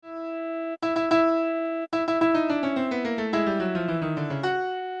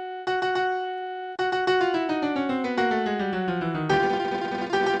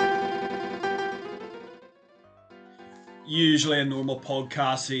usually in normal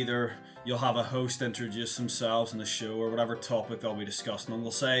podcasts, either you'll have a host introduce themselves in the show or whatever topic they'll be discussing, and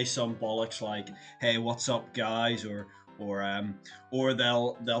they'll say some bollocks like, "Hey, what's up, guys?" or or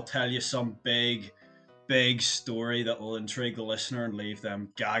they'll tell you some big story that will intrigue the listener and leave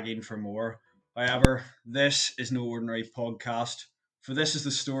them gagging for more. However, this is no ordinary podcast, for this is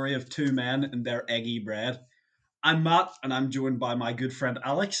the story of two men and their eggy bread. I'm Matt, and I'm joined by my good friend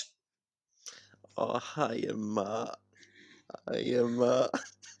Alex. Oh, hiya, Matt. Hiya, Matt.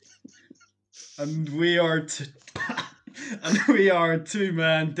 And we are and we are two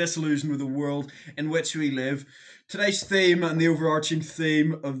men disillusioned with the world in which we live. Today's theme and the overarching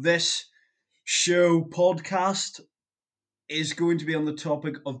theme of this show podcast is going to be on the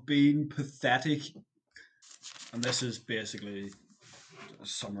topic of being pathetic. And this is basically a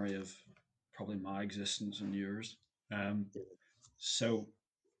summary of probably my existence and yours. Um, so,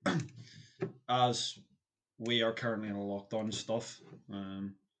 as we are currently in a lockdown and stuff,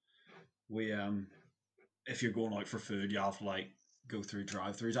 we if you're going out for food, you have to like go through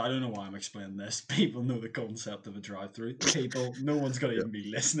drive-throughs. I don't know why I'm explaining this. People know the concept of a drive-through. People, no one's gonna Yeah. even be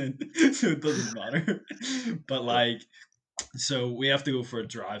listening, so it doesn't matter. But like, so we have to go for a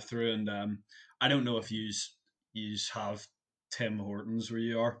drive-through, and I don't know if yous have Tim Hortons where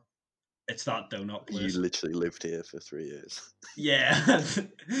you are. It's that donut You place. literally lived here for 3 years. Yeah,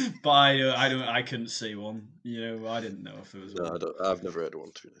 but I couldn't see one. You know, I didn't know if there was No, one. I've never heard of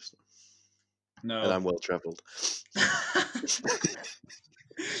one, to be honest. And No. I'm well travelled.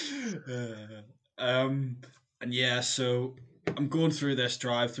 um, and yeah, so I'm going through this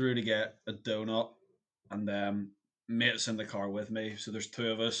drive-through to get a donut, and mate's in the car with me. So there's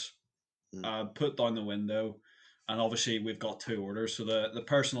two of us. Mm. Put down the window, and obviously we've got two orders. So the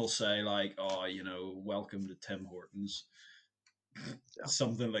person will say like, "Oh, you know, welcome to Tim Hortons," Yeah.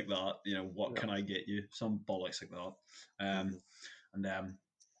 something like that. You know, what Yeah. can I get you? Some bollocks like that. Mhm. And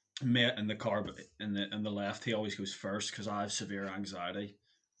mate in the car, but in the left, he always goes first because I have severe anxiety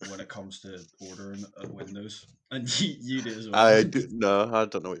when it comes to ordering at windows, and you do as well. I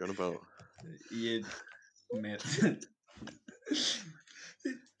don't know what you're on about. You, mate.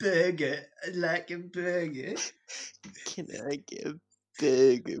 Burger, I like a burger. Can I get a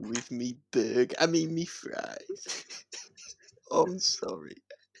burger with me burger? I mean, me fries. Oh, I'm sorry.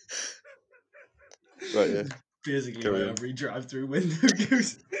 Right, yeah. Basically, Carry how on. every drive-through window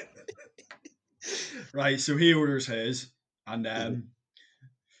goes. Right, so he orders his, and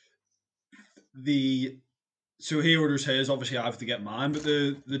the so he orders his. Obviously, I have to get mine, but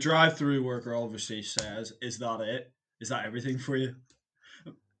the drive-through worker obviously says, "Is that it? Is that everything for you?"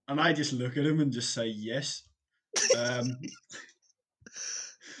 And I just look at him and just say yes.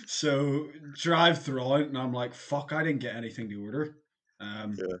 So drive through it, and I'm like, "Fuck! I didn't get anything to order." Yeah.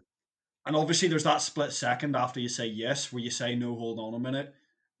 And obviously, there's that split second after you say yes, where you say no. Hold on a minute,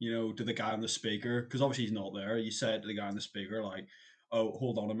 to the guy on the speaker, because obviously he's not there. You say it to the guy on the speaker, like, "Oh,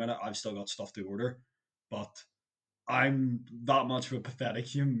 hold on a minute, I've still got stuff to order," but I'm that much of a pathetic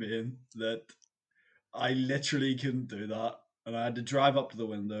human being that I literally couldn't do that, and I had to drive up to the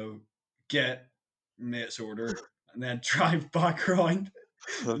window, get mate's order, and then drive back around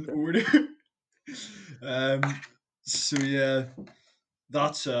and Okay. order. um, so yeah,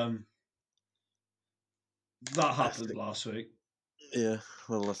 that's that I happened think, last week. yeah,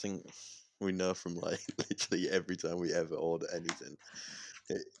 well, I think we know from like literally every time we ever order anything.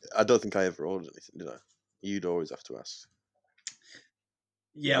 I don't think I ever ordered anything, did I? You'd always have to ask.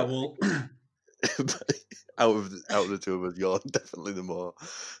 Yeah, I, well, but out of the two of us, you're definitely the more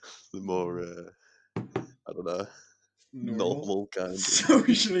I don't know, normal, normal kind.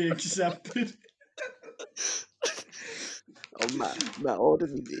 socially accepted. Oh, Matt, order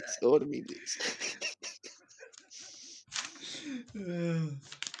me this. Order me this.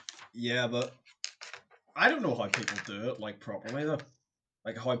 Yeah, but I don't know how people do it like properly though.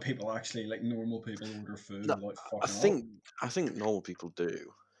 Like how people actually, like normal people, order food No, without I fucking up. think normal people do,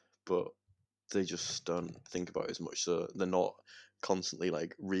 but they just don't think about it as much. So they're not constantly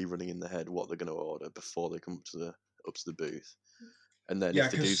like rerunning in their head what they're going to order before they come up to the booth. And then Yeah,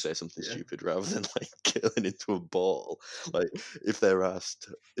 if they do because say something stupid, rather than like going into a ball, like if they're asked,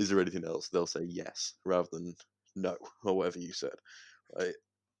 "Is there anything else?" they'll say yes rather than no or whatever you said. Like,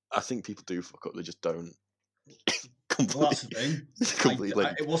 I think people do fuck up. They just don't well, that's completely, the thing. completely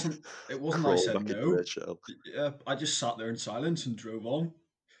like It wasn't I crawl said back into no. their shell. Yeah, I just sat there in silence and drove on,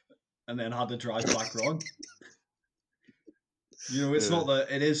 and then had to drive back round. It's Yeah, not that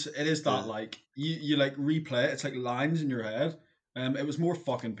it is yeah. that like you like replay it. It's like lines in your head. It was more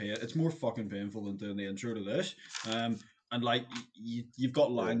fucking pain. It's more fucking painful than doing the intro to this. And like you've got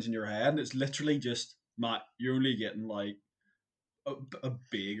Yeah. lines in your head, and it's literally just Matt, you're only getting like a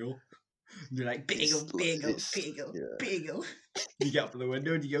bagel. And you're like, bagel, bagel, bagel, yeah. bagel. You get up to the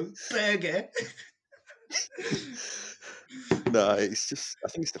window and you go, burger. No, it's just. I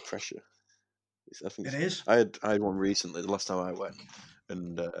think it's the pressure. It is. I had one recently. The last time I went,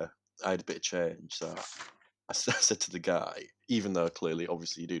 and I had a bit of change. So I said to the guy, even though clearly,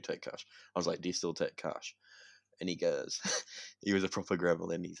 obviously, you do take cash. I was like, "Do you still take cash?" And he goes, he was a proper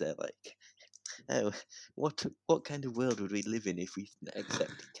gremlin. He said, like, "Oh, what kind of world would we live in if we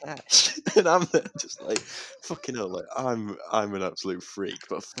accepted cash?" And I'm there just like, fucking hell, like I'm an absolute freak,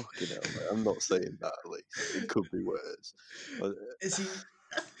 but fucking hell, like, I'm not saying that. Like, it could be worse. But, Is he?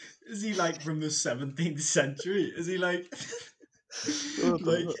 Is he like from the 17th century? Is he like, I don't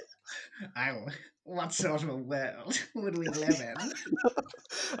like, know. oh, what sort of a world would we live in?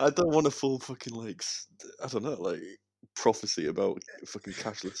 I don't want a full fucking like I don't know, like prophecy about fucking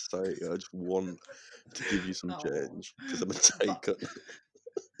cashless society. I just want to give you some Oh, change because I'm a but taker.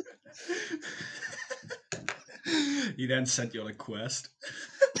 he then sent you on a quest.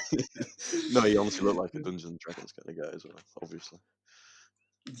 No, he honestly looked like a Dungeons and Dragons kind of guy as well, obviously.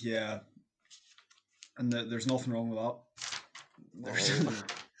 Yeah, and there's nothing wrong with that. Oh,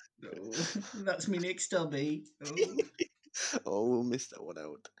 No, that's me next stubby. oh, we'll miss that one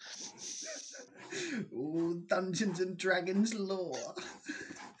out. Oh, Dungeons and Dragons lore.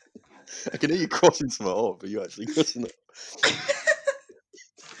 I can hear you crossing something off, but you actually crossing it.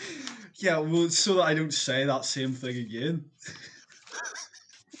 Yeah, well, so that I don't say that same thing again.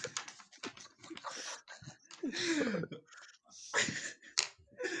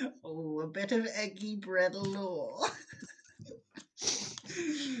 Oh, a bit of eggy bread lore.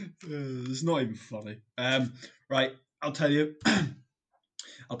 It's not even funny. Right, I'll tell you.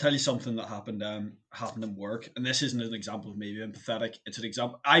 I'll tell you something that happened happened in work, and this isn't an example of me being pathetic. It's an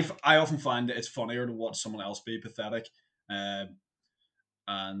example. I often find that it's funnier to watch someone else be pathetic, and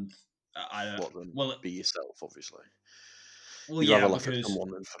I What then? well Be yourself, obviously. well You'd rather yeah laugh at because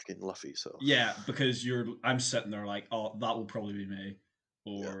someone than fucking laugh at yourself. because I'm sitting there like, oh, that will probably be me,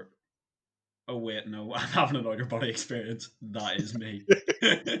 Yeah. or oh wait, no, I'm having an outer body experience. That is me.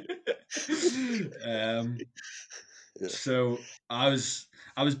 um, Yeah. so I was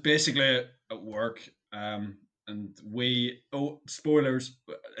basically at work, and spoilers.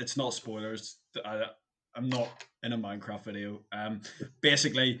 It's not spoilers. I'm not in a Minecraft video.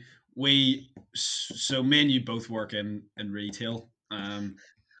 Basically, so me and you both work in retail. Bit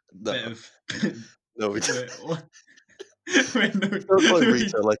No. of No, we don't. wait, what? Wait, no, Don't call it no,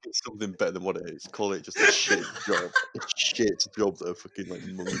 retail like it's something better than what it is. Call it just a shit job. A shit job that a fucking like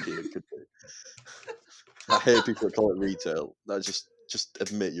monkey could do. I hate people that call it retail. That just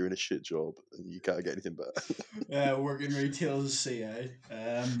admit you're in a shit job and you can't get anything better. work in retail as a CA.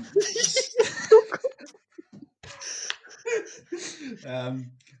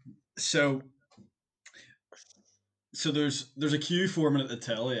 Um, so there's a queue forming at the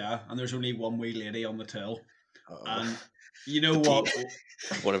till, yeah, and there's only one wee lady on the till, Oh, and you know the what?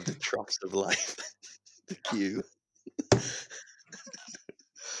 one of the traps of life. The queue.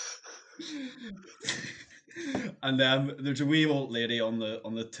 And there's a wee old lady on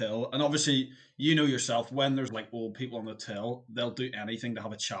the till, and obviously you know yourself when there's like old people on the till, they'll do anything to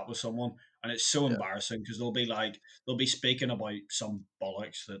have a chat with someone, and it's so Yeah. embarrassing because they'll be speaking about some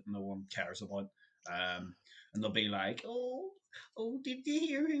bollocks that no one cares about, and they'll be like, oh, did you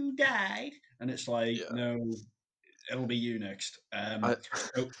hear who died? And it's like, Yeah. no, it'll be you next. I,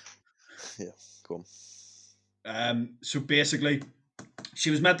 So, yeah. Go on. so basically,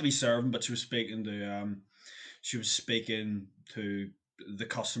 she was meant to be serving, but she was speaking to the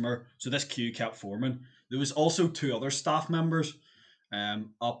customer. So this queue kept forming. There was also two other staff members,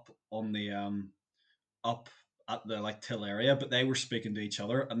 up on the up at the like till area, but they were speaking to each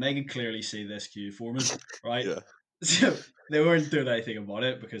other, and they could clearly see this queue forming, right? Yeah. So they weren't doing anything about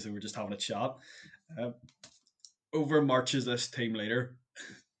it because they were just having a chat. Uh, Over marches this team leader,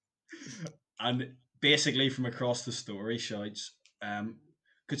 and basically from across the store he shouts,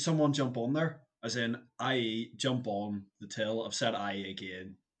 "Could someone jump on there?" As in, i.e., jump on the till. I've said I.e.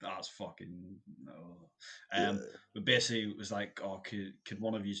 again. That's fucking no. Yeah. But basically, it was like, "Oh, could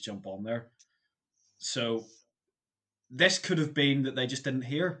one of you jump on there?" So this could have been that they just didn't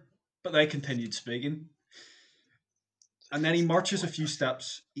hear, but they continued speaking. And then he marches a few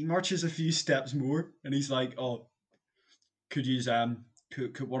steps. He marches a few steps more, and he's like, "Oh, could you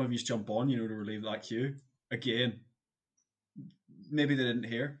could one of you jump on, to relieve that queue?" Again, maybe they didn't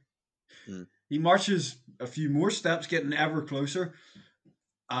hear. Mm. He marches a few more steps, getting ever closer,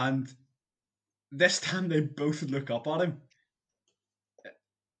 and this time they both look up at him.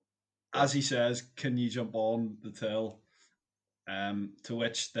 as he says, "Can you jump on the till?" To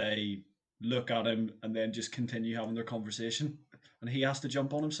which they look at him and then just continue having their conversation, and he has to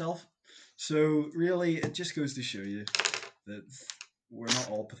jump on himself. So really, it just goes to show you that we're not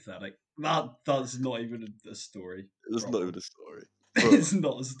all pathetic. That's not even a story. It's not Probably. even a story. But It's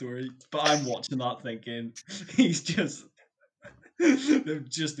not a story. But I'm watching that thinking he's just they've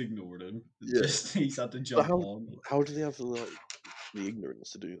just ignored him. yeah, Just he's had to but jump on. how do they have the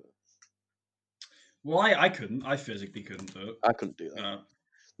ignorance to do that? Well, I couldn't. I physically couldn't do I couldn't do that. it.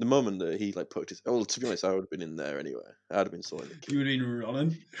 The moment that he poked his, well, to be honest, I would have been in there anyway. I'd have been sorting the You kid. would have been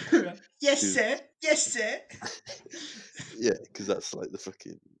running. Yes, Dude. sir. Yes, sir. Yeah, because that's like the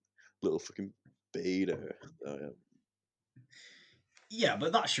fucking little fucking beta. Yeah,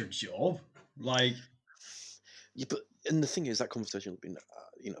 but that's your job. Like, Yeah, but and the thing is, that conversation would have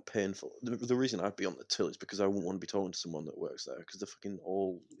been, painful. The reason I'd be on the till is because I wouldn't want to be talking to someone that works there because they're fucking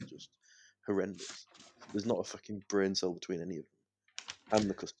all just horrendous. There's not a fucking brain cell between any of them and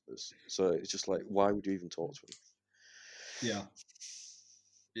the customers. So it's just like, why would you even talk to them?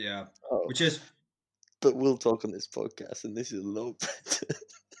 yeah. Oh, Which is, but we'll talk on this podcast, and this is a lot better.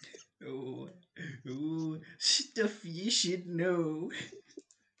 stuff you should know.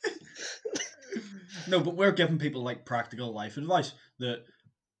 No, but we're giving people like practical life advice that,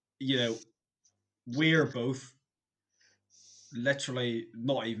 we're both literally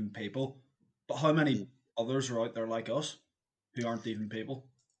not even people. But how many others are out there like us who aren't even people?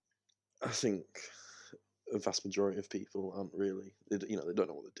 I think a vast majority of people aren't really. They don't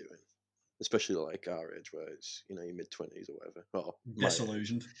know what they're doing, especially like our age, where it's your mid-20s or whatever. Oh,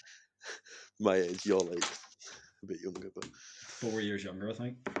 Disillusioned. My age, you're like a bit younger, but 4 years younger, I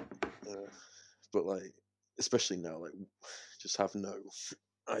think. But like, especially now, like, just have no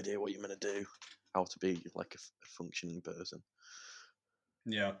idea what you're meant to do, how to be like a functioning person.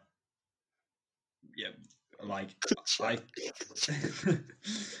 Yeah. Like I.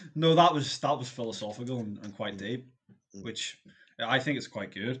 No, that was philosophical and quite deep, which I think is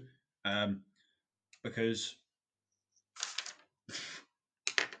quite good, because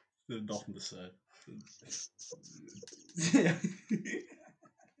there's nothing to say.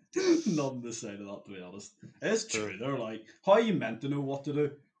 Nothing to say to that, to be honest. It's true. They're like, how are you meant to know what to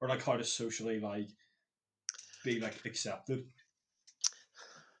do, or like how to socially be accepted?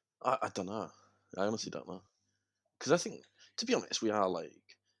 I don't know. I honestly don't know. Because I think, to be honest, we are like,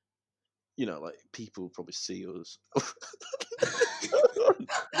 like people probably see us.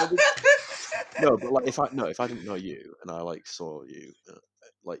 No, but like if I didn't know you and I like saw you,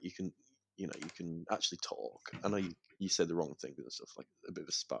 like you can actually talk. I know you said the wrong thing and stuff, like a bit of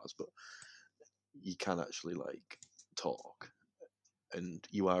a spaz, but you can actually like talk, and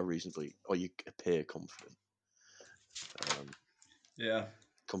you are reasonably, or you appear confident. Yeah.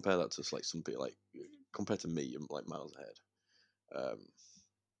 Compare that to like some people, like compared to me, you're like miles ahead.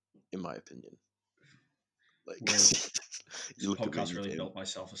 In my opinion, like you look at me, really built my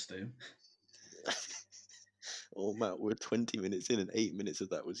self-esteem. Oh Matt, we're 20 minutes in, and 8 minutes of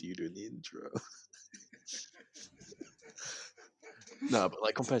that was you doing the intro. No, but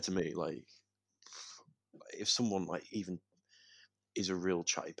like compared to me, like if someone like even is a real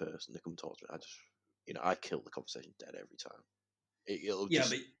chatty person to come talk to me, I just I kill the conversation dead every time.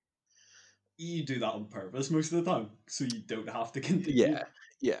 But you do that on purpose most of the time, so you don't have to continue.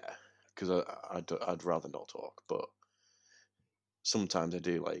 Yeah, because I'd rather not talk, but sometimes I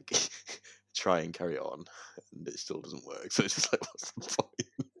do like try and carry on, and it still doesn't work. So it's just like, what's the point?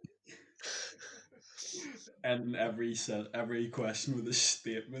 And every question with a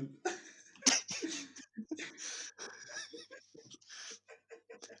statement.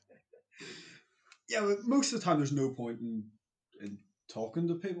 Yeah, but most of the time there's no point in talking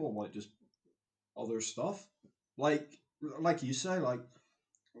to people about just other stuff. Like you say, like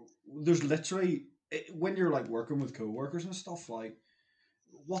there's literally when you're like working with coworkers and stuff, like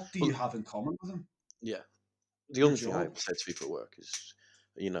what do you have in common with them? Yeah, the only thing I say to people at work is,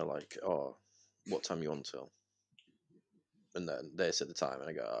 like, oh, what time you on till? And then they say the time, and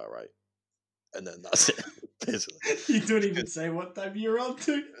I go, all right, and then that's it. Basically, you don't even say what time you're on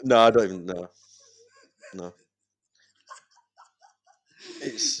to. No, I don't even know. No,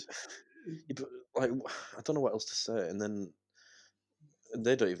 it's like I don't know what else to say, and then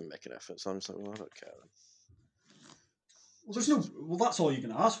they don't even make an effort. So I'm just like, well, I don't care then. Well, there's no. Well, that's all you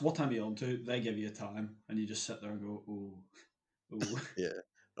can ask. What time are you on to? They give you a time, and you just sit there and go, "Oh, Yeah.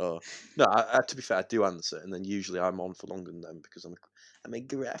 Oh no. To be fair, I do answer, and then usually I'm on for longer than them because I'm a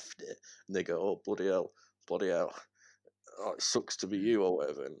grafter, and they go, "Oh bloody hell, bloody hell," oh, it sucks to be you or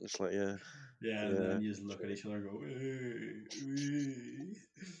whatever. And it's like, yeah, Yeah, and yeah. then you just look at each other and go,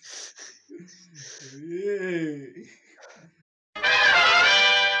 "Hey,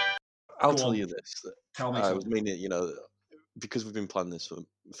 I'll go tell on, you this. That tell me I was something." meaning, because we've been planning this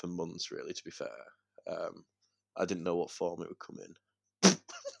for months, really. To be fair, um, I didn't know what form it would come in.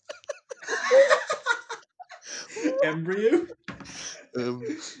 Embryo? um,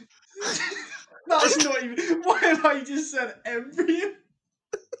 That's not even. Why have I just said embryo?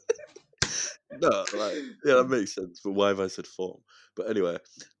 no, like, yeah, that makes sense. But why have I said form? But anyway,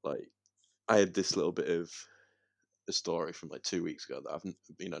 like, I had this little bit of a story from like 2 weeks ago that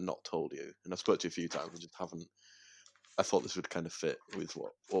I've not told you, and I've spoke to you a few times. I just haven't. I thought this would kind of fit with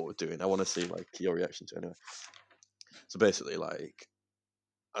what we're doing. I want to see like your reaction to it anyway. So basically, like,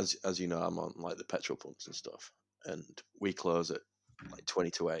 as you know, I'm on like the petrol pumps and stuff, and we close at like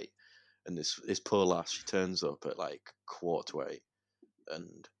 20 to 8. And this poor lass, she turns up at like 7:45,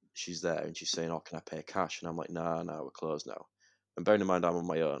 and she's there, and she's saying, "Oh, can I pay cash?" And I'm like, "Nah, we're closed now." And bearing in mind, I'm on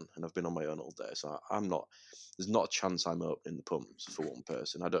my own, and I've been on my own all day, so I'm not. There's not a chance I'm opening the pumps for one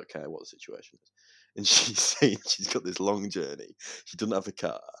person. I don't care what the situation is. And she's saying she's got this long journey. She doesn't have a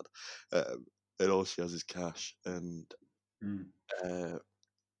card, um, and all she has is cash. And Mm. uh,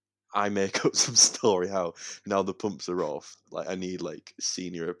 I make up some story how now the pumps are off. Like I need like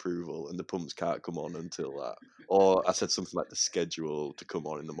senior approval, and the pumps can't come on until that. Or I said something like the schedule to come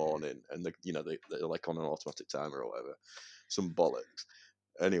on in the morning, and they're like on an automatic timer or whatever. Some bollocks.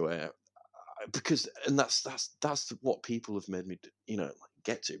 Anyway, because and that's what people have made me like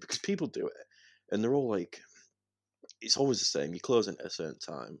get to, because people do it, and they're all like, it's always the same. You close in at a certain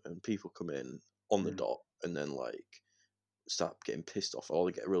time, and people come in on the Mm. dot, and then like start getting pissed off, or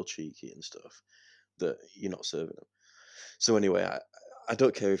they get real cheeky and stuff that you're not serving them. So anyway, I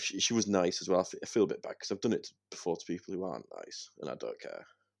don't care if she was nice as well. I feel a bit bad because I've done it before to people who aren't nice, and I don't care.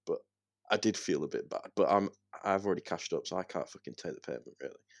 But I did feel a bit bad. But I've already cashed up, so I can't fucking take the payment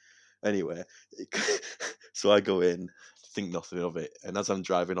really. Anyway, so I go in, think nothing of it, and as I'm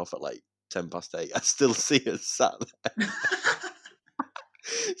driving off at like 8:10, I still see her sat there,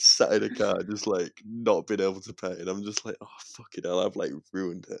 sat in a car, just like not being able to pay, and I'm just like, oh fucking hell, I've like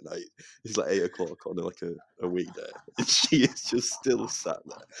ruined her night. It's like 8 o'clock on like a weekday, and she is just still sat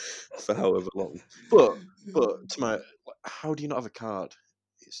there for however long. But to my, how do you not have a card?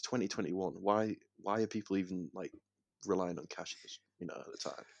 It's 2021. Why are people even like relying on cash at the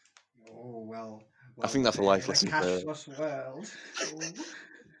time? Oh well, I think that's a welcome life to the lesson for. cashless world. Oh.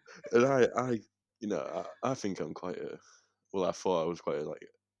 And I think I'm quite a. Well, I thought I was quite like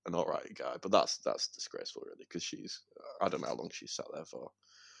an alright guy, but that's disgraceful, really, because she's. I don't know how long she's sat there for.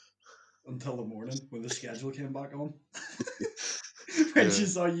 Until the morning when the schedule came back on. When Yeah, she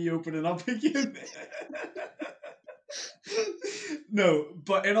saw you opening up again. No,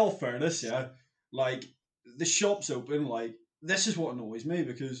 but in all fairness, yeah, like the shop's open. Like this is what annoys me,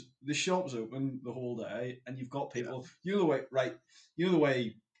 because the shop's open the whole day, and you've got yeah, people. You know the way, right? You know the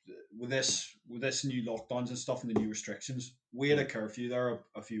way with this new lockdowns and stuff and the new restrictions. We had a mm, curfew there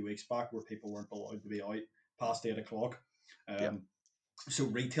a few weeks back where people weren't allowed to be out past 8 o'clock. yeah, Um, so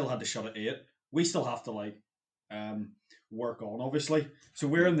retail had to shut at 8. We still have to like um work on, obviously. So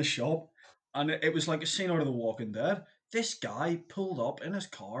we're mm, in the shop, and it was like a scene out of The Walking Dead. This guy pulled up in his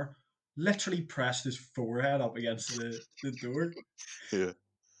car, literally pressed his forehead up against the door, yeah,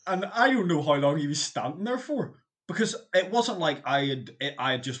 and I don't know how long he was standing there for, because it wasn't like I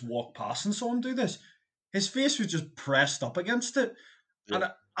had just walked past and saw him do this. His face was just pressed up against it, and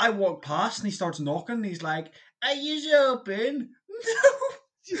yeah, I walk past and he starts knocking. And he's like, "Are you open?"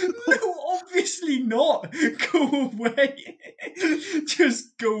 No, no, obviously not. Go away.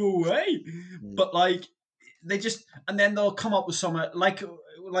 Just go away. mm, But like, they just, and then they'll come up with some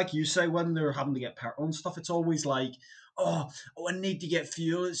like you say, when they're having to get petrol and stuff. It's always like, oh, I need to get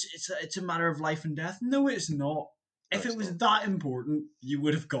fuel. It's a matter of life and death. No, it's not. no, If it it's not. was that important, you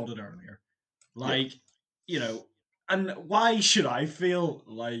would have got it earlier. Yeah, Like, you know, and why should I feel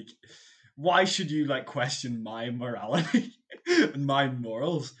like, why should you like question my morality and my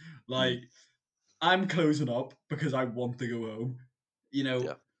morals? mm, Like, I'm closing up because I want to go home. You know,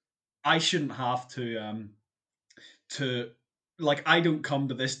 yeah, I shouldn't have to like, I don't come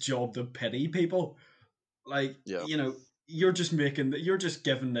to this job to pity people. Like, yeah, you're just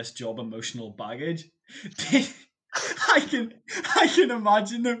giving this job emotional baggage. I can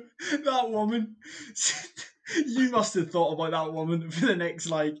imagine that woman. You must have thought about that woman for the next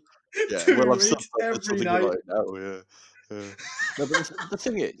like yeah. Well, 2 weeks I'm still every thinking night. about it now. Yeah, yeah. No, but the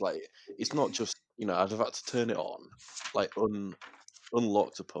thing is, like, it's not just I'd have had to turn it on, like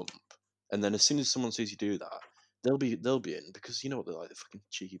unlock the pump, and then as soon as someone sees you do that, they'll be in because you know what they're like, the fucking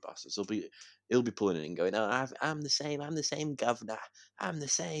cheeky bastards. He'll be pulling in and going, "Oh, I'm the same, governor. I'm the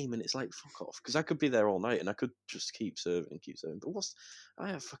same," and it's like, fuck off, because I could be there all night and I could just keep serving and keep serving. But I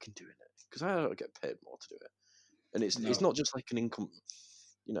am fucking doing it because I don't get paid more to do it, and it's No. not just like an income,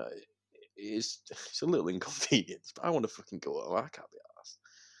 you know. It's a little inconvenience, but I want to fucking go home. I can't be asked.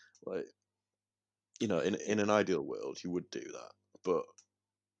 Like, you know, in an ideal world, you would do that, but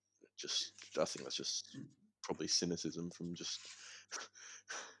I think that's just probably cynicism from just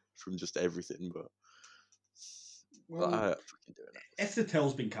everything. But Well, I ain't fucking doing it. if the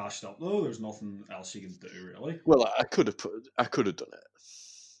till's been cashed up, though, there's nothing else you can do, really. Well, I could have done it,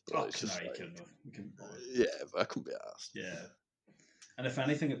 but Oh, it's no, just you like, couldn't have. You couldn't bother. yeah, but I couldn't be asked. Yeah. And if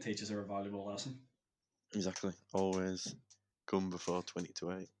anything, it teaches her a valuable lesson. Exactly. Always come before 20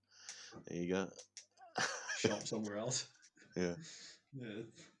 to 8. There you go. Shop somewhere else. Yeah. Yeah.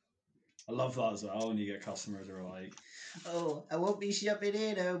 I love that as well when you get customers who are like, "Oh, I won't be shopping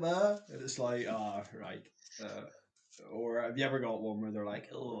here no more," and it's like, right. Or have you ever got one where they're like,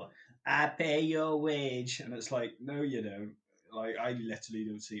 "Oh, I pay your wage," and it's like, "No, you don't. Like, I literally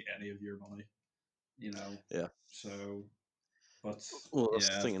don't see any of your money." You know. Yeah. So, but Well, that's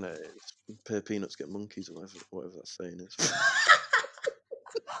the yeah. thing, innit? Pay peanuts, get monkeys, or whatever that saying is.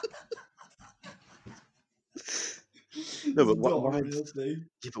 No, but why?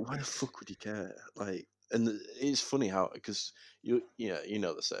 Yeah, but why the fuck would you care? Like, and it's funny how, because you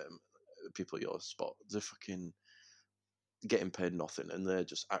know the same people at your spot, they're fucking getting paid nothing, and they're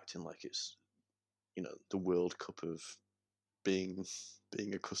just acting like it's, you know, the World Cup of being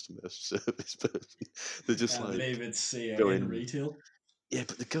a customer service person. They're just And like David see it in going, retail. yeah,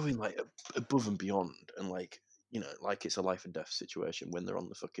 but they're going like above and beyond, and like, you know, like it's a life and death situation when they're on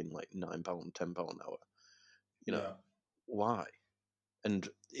the fucking like £9, £10 an hour. You know, Yeah. why? And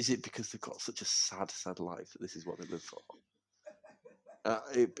is it because they've got such a sad life that this is what they live for?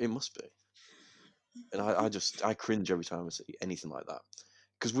 It must be. And I cringe every time I see anything like that,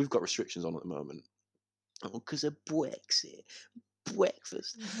 because we've got restrictions on at the moment. Oh, because of Brexit,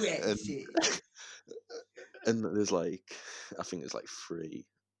 breakfast, and there's like, I think there's like 3.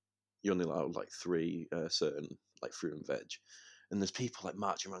 You're only allowed like 3 certain like fruit and veg, and there's people like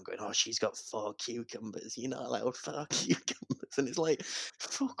marching around going, "Oh, she's got 4 cucumbers. You're not allowed 4 cucumbers," and it's like,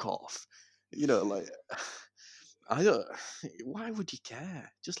 fuck off. You know, like, I don't. Why would you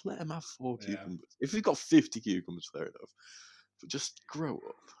care? Just let them have 4 Yeah. cucumbers. If you've got 50 cucumbers, fair enough. But just grow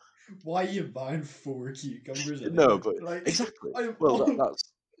up. Why are you buying 4 cucumbers? Anyway? No, but like, exactly. Well,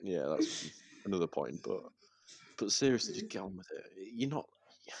 that's another point. But seriously, just get on with it. You're not.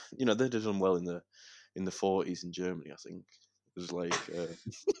 You know, they'd have done well in the 40s in Germany. I think it was like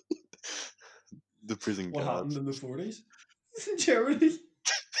the prison what happened guards. in the 40s in Germany?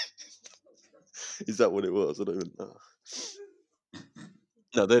 Is that what it was? I don't even know.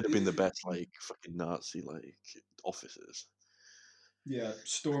 No, they'd have been the best, like, fucking Nazi, like, officers. Yeah,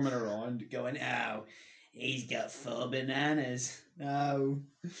 storming around, going, "Oh, he's got 4 bananas. No,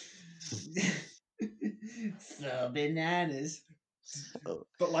 4 bananas." Oh.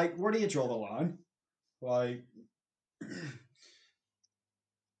 But like, where do you draw the line? Like,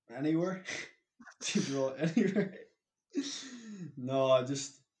 anywhere? Do you draw it anywhere? No, I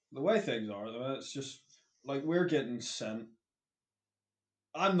just the way things are. Though, it's just like we're getting sent.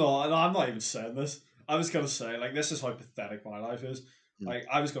 I'm not even saying this. I was gonna say like this is how pathetic my life is. Hmm. Like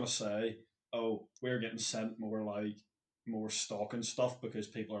I was gonna say, oh, we're getting sent more stock and stuff because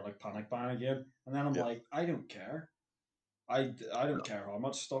people are like panic buying again, and then I'm Yeah. like, I don't care. I don't care how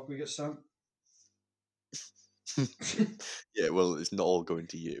much stock we get sent. Yeah, well, it's not all going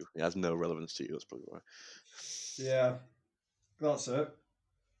to you. It has no relevance to you. That's probably why. Yeah, that's it.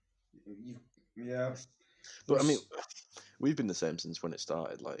 Yeah. But I mean, we've been the same since when it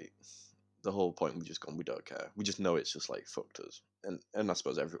started. Like, the whole point, we've just gone, we don't care. We just know it's just like fucked us, and I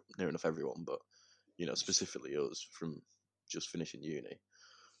suppose near enough everyone, but you know, specifically us from just finishing uni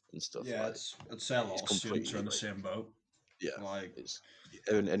and stuff. Yeah, Like, I'd say a lot it's of students are completely in the like, same boat. yeah, Like, it's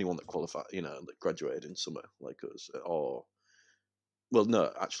anyone that qualified, you know, that graduated in summer like us, or well,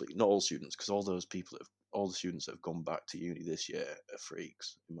 no, actually, not all students, because all the students that have gone back to uni this year are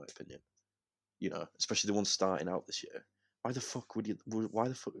freaks, in my opinion. You know, especially the ones starting out this year. Why the fuck Why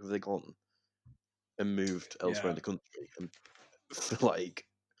the fuck have they gone and moved elsewhere in yeah, the country and for like,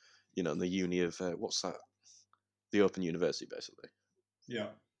 you know, the uni of what's that? The Open University, basically. yeah.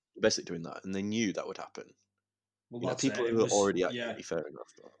 Basically doing that, and they knew that would happen. Well, You know, that's it. people It who are was already at yeah. uni, fair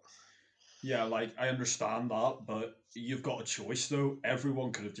enough. But Yeah, like I understand that, but you've got a choice though.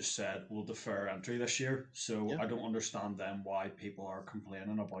 Everyone could have just said we'll defer entry this year. So Yeah. I don't understand then why people are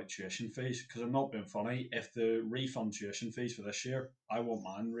complaining about tuition fees. Because I'm not being funny. If the refund tuition fees for this year, I want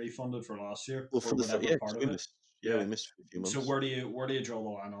mine refunded for last year Well, or for the whatever yeah, because part we of it. missed Yeah. we missed a few So months. where do you draw the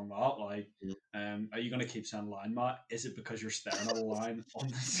line on that? Like, Mm. are you going to keep saying line, Matt? Is it because you're staring at a line on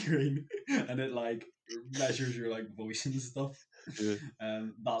the screen and it like measures your like voice and stuff? Yeah,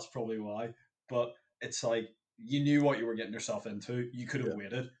 That's probably why. But it's like you knew what you were getting yourself into. You could have yeah.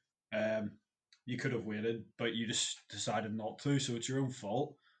 waited. Um, you could have waited, but you just decided not to. So it's your own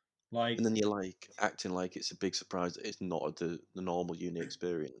fault. And Like, then you're like acting like it's a big surprise that it's not the normal uni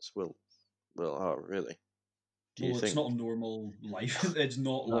experience. Well, oh really? Do you well, it's think? not normal life. It's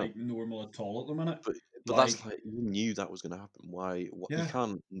not No, like normal at all at the minute. but that's Like, like you knew that was going to happen. Why? What, you yeah,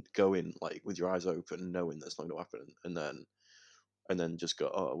 can't go in like with your eyes open, knowing that's not going to happen, and then just go,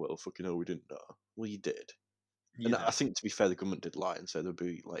 oh well, fucking hell, we didn't know. Well, you did. you And I did. think to be fair, the government did lie and say there'd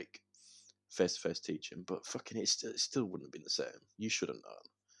be like face to face teaching, but fucking it still wouldn't have been the same. You should have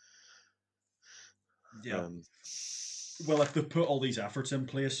Yeah. known. Well, if they put all these efforts in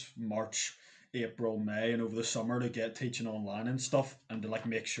place, March, April, May, and over the summer to get teaching online and stuff, and to like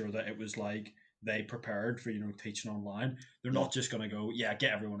make sure that it was like they prepared for teaching online, they're Mm, not just gonna go, yeah,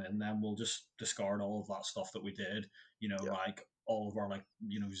 get everyone in, then we'll just discard all of that stuff that we did, yeah, like all of our like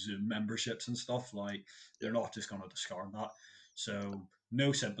Zoom memberships and stuff. Like they're yeah. not just gonna discard that. So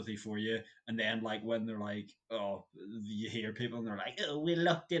no sympathy for you. And then like when they're like, oh, you hear people and they're like, oh, we're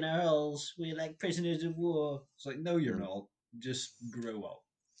locked in our holes, we're like prisoners of war. It's like, no, you're Mm. not. Just grow up.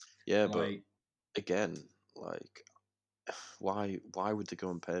 Yeah, but Like, again, like, why would they go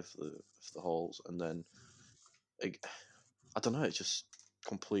and pay for the halls and then like, I don't know, it's just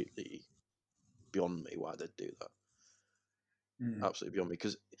completely beyond me why they'd do that. mm, Absolutely beyond me.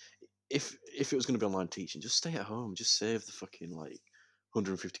 Because if it was going to be online teaching, just stay at home, just save the fucking like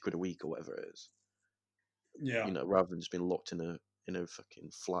 150 quid a week or whatever it is, yeah. rather than just being locked in a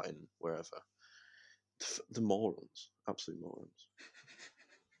fucking flat in wherever. The morons, absolute morons.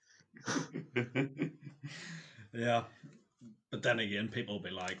 Yeah. But then again, people will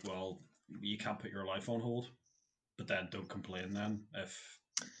be like, well, you can't put your life on hold. But then don't complain then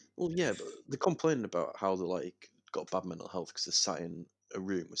Well, yeah, but if they're complaining about how they like got bad mental health because they sat in a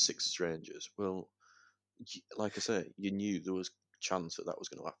room with six strangers. Well, like I say, you knew there was chance that that was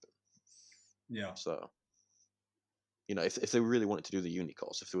going to happen. yeah. So, if they really wanted to do the uni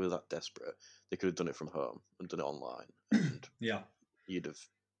course, if they were that desperate, they could have done it from home and done it online, and Yeah. you'd have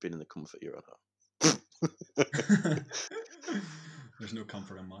been in the comfort of your own home. There's no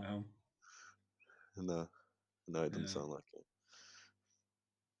comfort in my home. No, no, it doesn't Yeah. sound like it.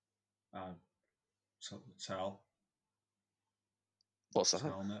 Uh, so it's hell. What's It's that?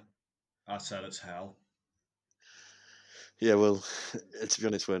 hell, mate. I said it's hell. Yeah, well, to be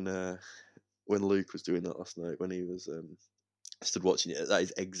honest, when Luke was doing that last night, when he was stood watching it, that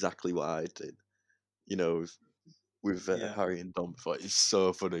is exactly what I did. With Yeah. Harry and Dom before. It's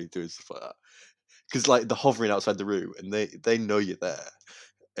so funny doing stuff like that because like they're hovering outside the room and they know you're there,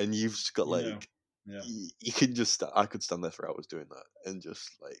 and you've just got You know. like Yeah. you can just I could stand there for hours doing that and just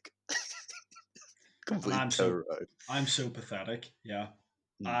like And completely terrorized. I'm so pathetic. Yeah.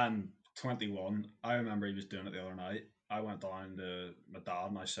 Mm. I'm 21. I remember he was doing it the other night. I went down to my dad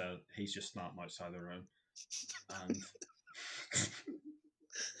and I said, he's just not outside the room. And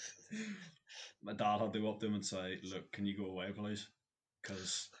my dad had to go up to him and say, look, can you go away, please?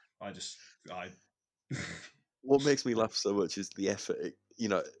 Because I, What makes me laugh so much is the effort,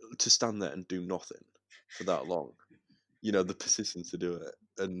 to stand there and do nothing for that long. The persistence to do it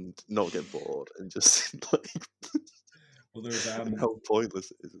and not get bored and just like well, there's, and how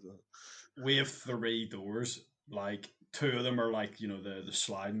pointless it is as well. we have three doors. Like, two of them are like, the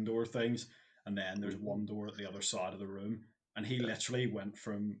sliding door things. And then there's Mhm. one door at the other side of the room. And he Yeah. literally went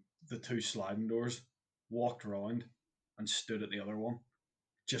from the two sliding doors, walked around, and stood at the other one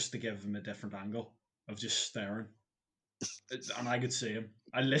just to give him a different angle of just staring. And I could see him.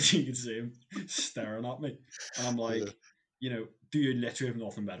 I literally could see him staring at me. And I'm Yeah. like, do you literally have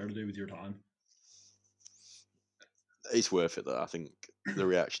nothing better to do with your time? It's worth it though. I think the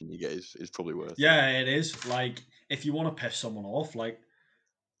reaction you get is probably worth it. Yeah, it is. Like, if you want to piss someone off, like,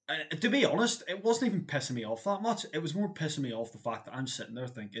 to be honest, it wasn't even pissing me off that much. It was more pissing me off the fact that I'm sitting there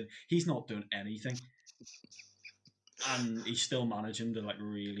thinking he's not doing anything, and he's still managing to like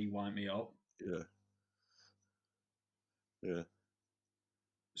really wind me up. Yeah. Yeah.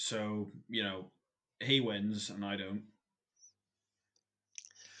 So he wins and I don't.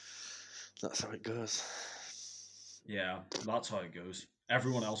 That's how it goes. Yeah, that's how it goes.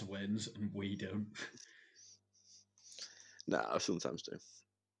 everyone else wins and we don't. Nah, I sometimes do.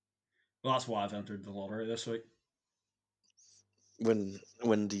 Well, that's why I've entered the lottery this week. When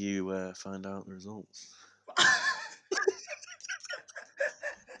do you find out the results?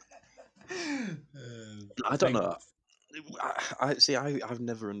 I don't know. I see. I've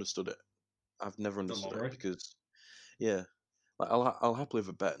never understood it. I've never understood lottery? it because, yeah, like I'll happily have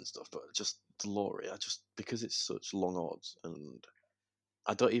a bet and stuff, but just the lottery, because it's such long odds, and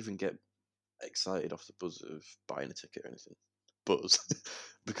I don't even get excited off the buzz of buying a ticket or anything. Buzz,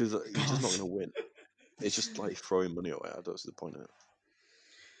 because you're just not going to win. It's just like throwing money away. I don't see the point of it.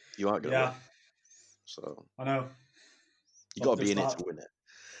 You aren't going to win, so I know. you got to be in it to win it.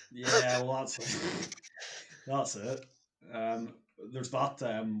 Yeah, well, that's it. There's that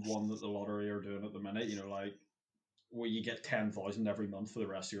one that the lottery are doing at the minute. You know, like where you get 10,000 every month for the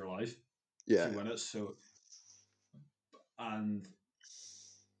rest of your life. Yeah. If you win it. So, and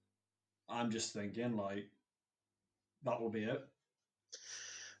I'm just thinking like that will be it.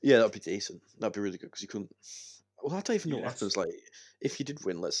 Yeah, that'd be decent. That'd be really good because you couldn't. Well, I don't even know what Yes. happens. Like, if you did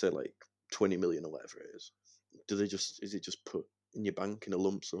win, let's say like 20 million or whatever it is, is it just put in your bank in a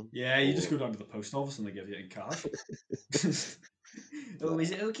lump sum? Yeah, you just go down to the post office and they give you it in cash. Oh,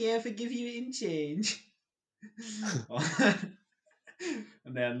 is it okay if I give you it in change?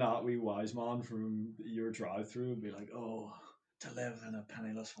 And then that wee wise man from your drive-through would be like, "Oh, to live in a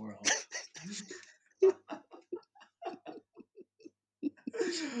penniless world."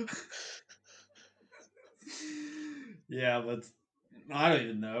 Yeah, but I don't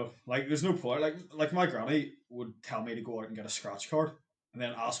even know. Like, there's no point. Like my granny would tell me to go out and get a scratch card, and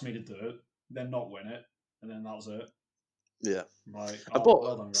then ask me to do it, then not win it, and then that was it. Yeah. Like, I oh, bought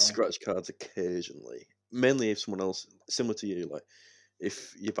well done, granny. scratch cards occasionally, mainly if someone else, similar to you, like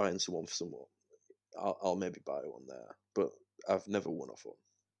if you're buying someone for someone, I'll maybe buy one there, but I've never won off one.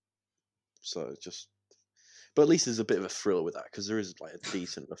 So but at least there's a bit of a thrill with that because there is like a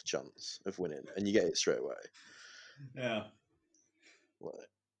decent enough chance of winning, and you get it straight away. Yeah, Like,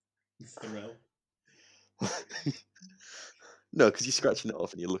 it's thrill. No, because you're scratching it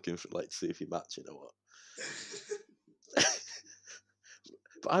off and you're looking for like to see if you're matching or what.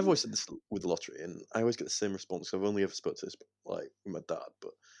 But I've always said this with the lottery, and I always get the same response. I've only ever spoke to this like with my dad,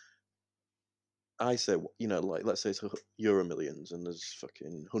 but I say, like let's say it's Euro Millions and there's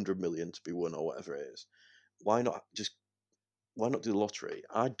fucking 100 million to be won or whatever it is. Why not do the lottery?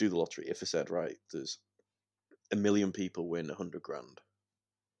 I'd do the lottery if I said, right, there's 1 million people win 100 grand,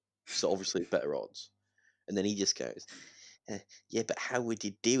 so obviously it's better odds. And then he just goes, yeah, but how would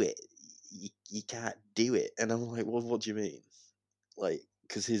you do it? You can't do it. And I'm like, well, what do you mean? Like,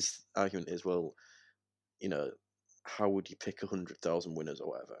 because his argument is, well, how would you pick 100,000 winners or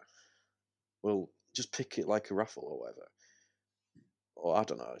whatever? Well, just pick it like a raffle or whatever. Or I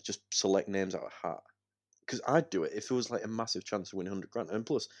don't know, just select names out of a hat. Because I'd do it if it was like a massive chance to win 100 grand. And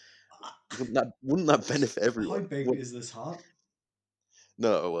plus, wouldn't that benefit everyone? How big is this hat?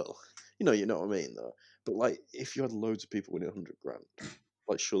 No, well, you know what I mean, though. But like, if you had loads of people winning 100 grand,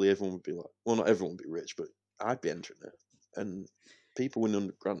 like, surely everyone would be like, well, not everyone would be rich, but I'd be entering it, and people winning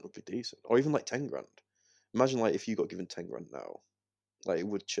 100 grand would be decent, or even like 10 grand. Imagine like if you got given 10 grand now, like it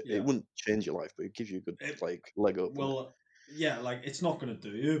wouldn't change your life, but it'd give you a good like leg up. Well, yeah, like it's not going to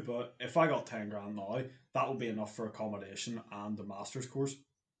do you, but if I got 10 grand now, that would be enough for accommodation and a master's course.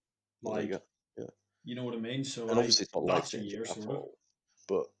 Well, there you Like, go. Yeah. you know what I mean? So And obviously it's not life that's a changing year at sort of. all,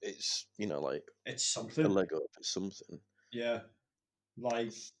 but it's like It's a something. leg up. It's something. Yeah, like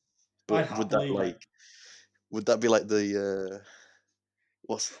I'd But happily would that be like the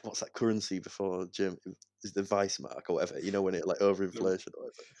what's that currency before Jim? Is the Vice mark or whatever? You know, when it like overinflation or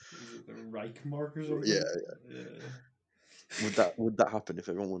whatever. Is it the Reich mark or something? Yeah, yeah. Would that happen if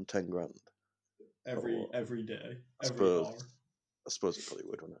everyone won 10 grand? Every day, I every hour. I suppose it probably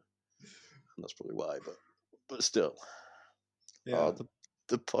would, wouldn't it? And that's probably why, but still. Yeah.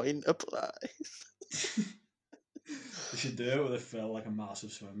 The point applies. They should do it where they fill like a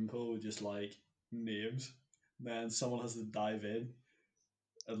massive swimming pool with just like names. Then someone has to dive in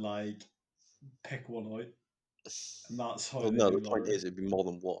and like pick one out. And that's how Well, they no, do the point lottery. is it'd be more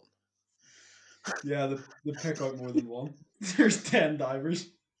than one. Yeah, they pick out more than one. There's 10 divers.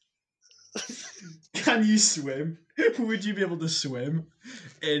 Can you swim? Would you be able to swim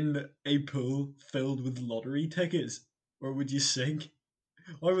in a pool filled with lottery tickets? Or would you sink?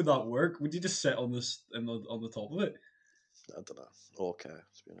 How would that work? Would you just sit on on the top of it? I don't know. Okay,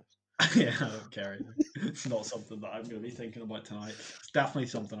 to be honest. Yeah, I don't care. It's not something that I'm going to be thinking about tonight. It's definitely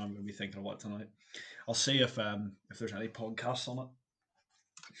something I'm going to be thinking about tonight. I'll see if there's any podcasts on it.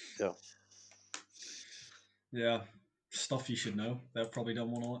 Yeah. Yeah. stuff you should know. They've probably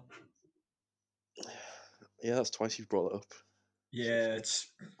done one on it. Yeah, that's twice you've brought it up. Yeah,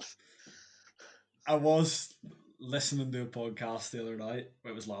 I was listening to a podcast the other night.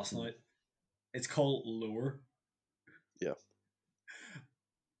 It was last night. It's called Lore. Yeah.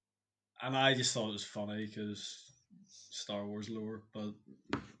 And I just thought it was funny because Star Wars lore, but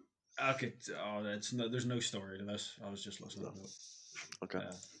okay, there's no story to this. I was just listening to it. Okay.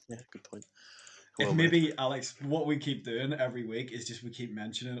 Yeah, good point. If Well, maybe Alex, what we keep doing every week is just we keep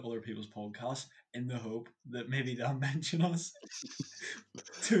mentioning other people's podcasts in the hope that maybe they'll mention us.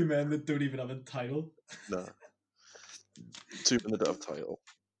 Two men that don't even have a title. No. Two men that don't have title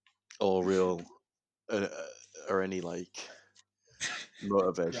or real or any like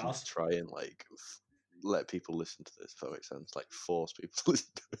motivation to try and like let people listen to this. If that makes sense, like force people to listen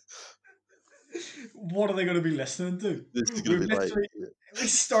to it. What are they going to be listening to? This is going to be like we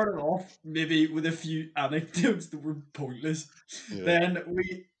started off maybe with a few anecdotes that were pointless. Yeah. Then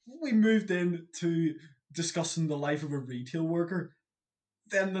we moved into discussing the life of a retail worker,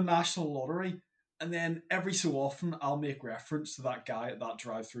 then the National Lottery, and then every so often I'll make reference to that guy at that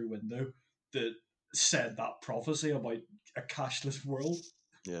drive-through window that said that prophecy about a cashless world.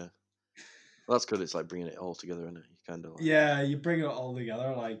 Yeah. Well, that's good. It's like bringing it all together, isn't it? You kind of like... Yeah, you bring it all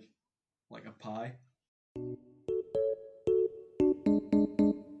together like a pie.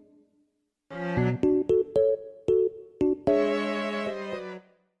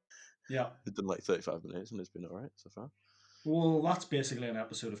 Yeah. It's been like 35 minutes and it's been alright so far. Well, that's basically an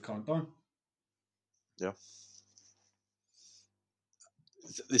episode of Countdown. Yeah.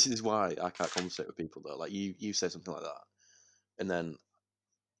 This is why I can't conversate with people though. Like you say something like that, and then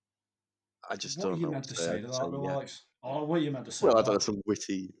I just don't know what to say to that, though, yeah. Alex. Oh, what you meant to say? Well, I don't know something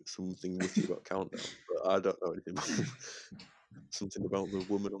witty about Countdown, but I don't know anything about something about the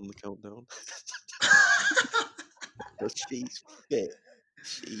woman on the Countdown. But she's fit.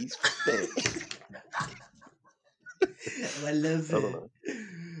 She's fit. I love it.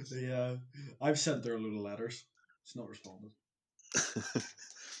 Yeah, I've sent her a load of letters. She's not responded.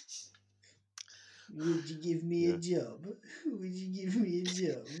 Would you give me a job? Would you give me a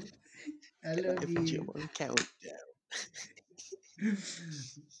job? I love you. Job on Countdown.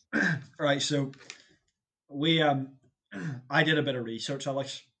 Right, so we I did a bit of research,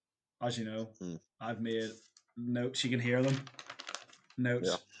 Alex. As you know, I've made notes. You can hear them.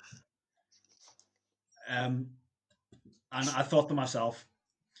 Notes. Yeah. And I thought to myself,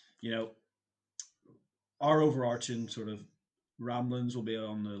 our overarching sort of ramblings will be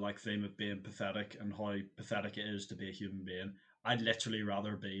on the theme of being pathetic and how pathetic it is to be a human being. I'd literally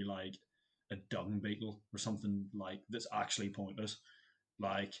rather be like a dung beetle or something like that's actually pointless.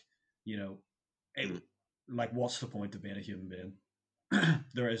 Like, what's the point of being a human being?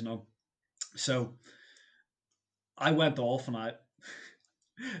 There is none. So I went off and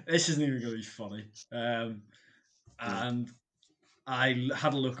this isn't even going to be funny. And I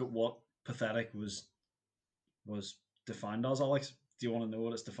had a look at what pathetic was defined as, Alex. Do you want to know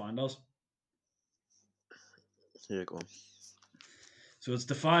what it's defined as? Yeah, go on. So it's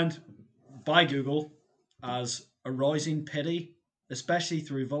defined by Google as arousing pity, especially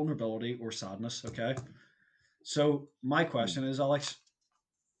through vulnerability or sadness, okay? So my question is, Alex,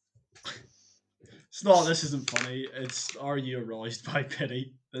 this isn't funny. It's, are you aroused by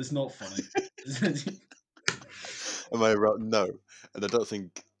pity? It's not funny. Am I right? No. And I don't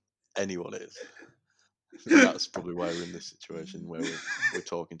think anyone is. That's probably why we're in this situation where we're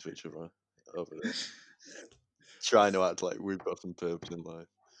talking to each other over this. Trying to act like we've got some purpose in life.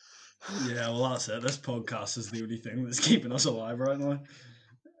 Yeah, well, that's it. This podcast is the only thing that's keeping us alive right now.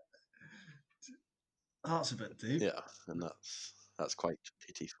 That's a bit deep. Yeah, and that's quite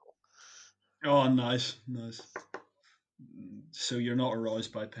pitiful. Oh, nice. So you're not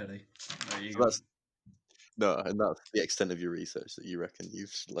aroused by pity. There you go. No, and that's the extent of your research that you reckon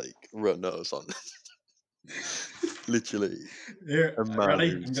you've wrote notes on. Literally. Here,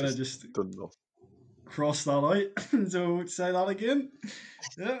 ready? I'm gonna just cross that out. So say that again.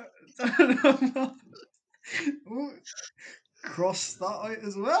 Yeah. Cross that out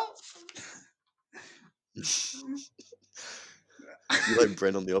as well. You like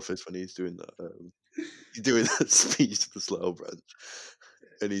Bren on The Office when he's doing that. He's doing that speech to the slow branch,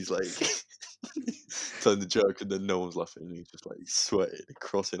 and he's like telling the joke, and then no one's laughing, and he's just like sweating,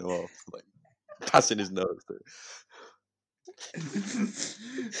 crossing him off, like passing his notes through.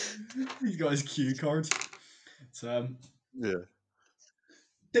 He's got his cue cards. So yeah.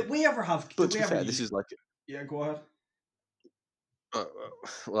 Did we ever have? But to be fair, this is like. Yeah, go ahead.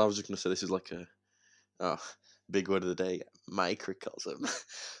 Well, I was just going to say this is like a big word of the day: microcosm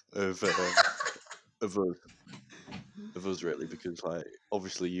of us. of us really, because like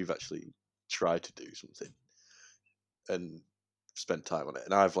obviously you've actually tried to do something and spent time on it,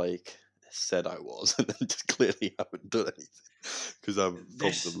 and I've like said I was, and then just clearly haven't done anything because I'm probably the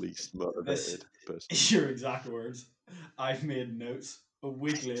This least this motivated person. is your exact words. I've made notes. A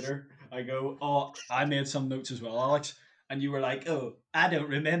week later, I go, "Oh, I made some notes as well, Alex." And you were like, "Oh, I don't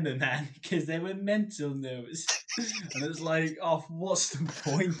remember, man, because they were mental notes." And it's like, "Oh, what's the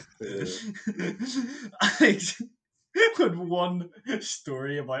point?" Yeah, Alex with one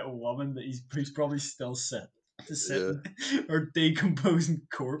story about a woman that he's probably still yeah, sitting or decomposing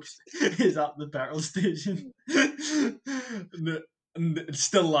corpse is at the petrol station. And it's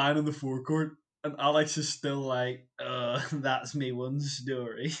still lying in the forecourt. And Alex is still like, that's me one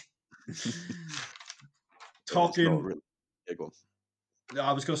story. yeah. It's not Talking, really. Yeah, go on.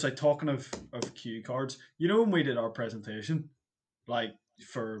 I was going to say, talking of cue cards, you know, when we did our presentation, like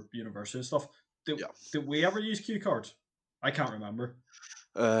for university and stuff, did, Yeah. did we ever use cue cards? I can't remember.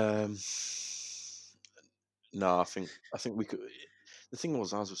 Um, no, I think we could. The thing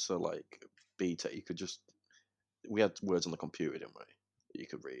was, ours was so like beta. You could just we had words on the computer, didn't we? That you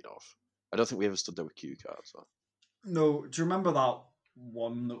could read off. I don't think we ever stood there with cue cards. Though. No, do you remember that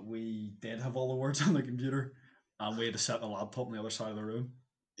one that we did have all the words on the computer and we had to set the laptop on the other side of the room?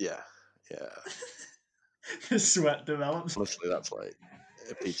 Yeah, yeah. The sweat develops. Honestly, that's like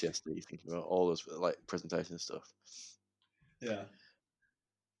a PTSD thinking about all those like presentation stuff, Yeah.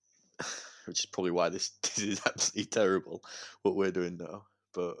 which is probably why this is absolutely terrible what we're doing now.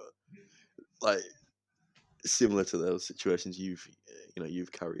 But like similar to those situations, you've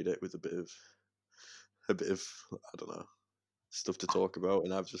carried it with a bit of I don't know stuff to talk about,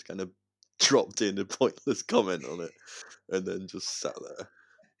 and I've just kind of dropped in a pointless comment on it, and then just sat there.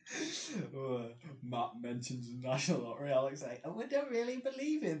 Matt mentions the National Lottery. Alex like, oh, I don't really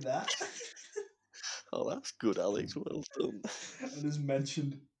believe in that. Oh, that's good, Alex. Well done.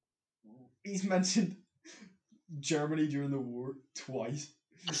 And he's mentioned Germany during the war twice.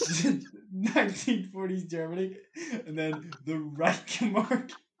 1940s Germany, and then the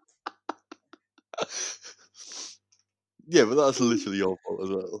Reichsmark. Yeah, but that's literally your fault as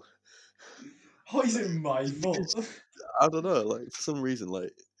well. How is it my Because fault? I don't know, like for some reason,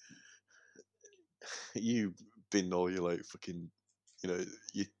 like you've been all your like fucking, you know,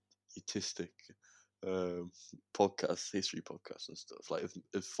 you autistic um podcasts, history podcasts and stuff. Like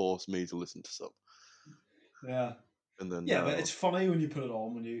it forced me to listen to some, Yeah. and then Yeah, but now, it's funny when you put it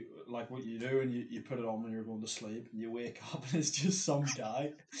on when you like what you do and you put it on when you're going to sleep and you wake up and it's just some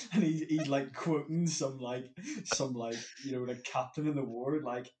guy and he's like quoting some you know like captain in the war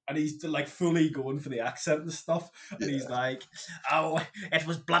like and he's like fully going for the accent and stuff and he's yeah, like, oh, it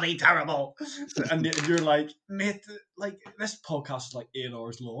was bloody terrible, and you're like, mate, like this podcast is like 8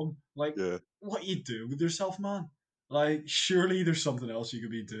 hours long, like yeah, what you do with yourself, man, like surely there's something else you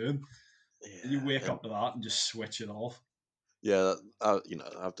could be doing. And you yeah, wake and up to that and just switch it off. yeah. I've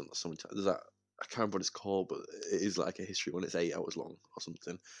done that so many times. There's that I can't remember what it's called, but it is like a history one. It's 8 hours long or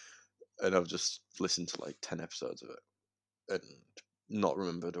something, and I've just listened to like 10 episodes of it and not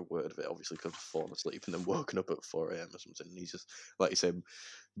remembered a word of it, obviously, because I've fallen asleep and then woken up at 4 a.m. or something. And he's just, like you said,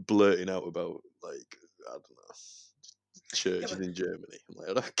 blurting out about, like, I don't know, Yeah, churches but in Germany. I'm like,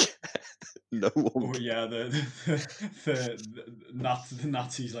 I don't care. No one oh cares. yeah, the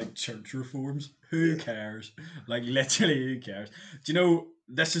Nazis like church reforms. Who Yeah, cares? Like literally, who cares? Do you know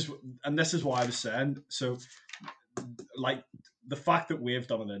this is why I was saying so. Like the fact that we've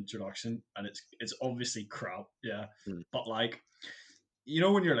done an introduction and it's obviously crap, yeah. mm, But like you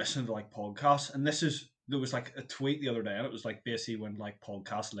know when you're listening to like podcasts, and there was like a tweet the other day, and it was like basically when like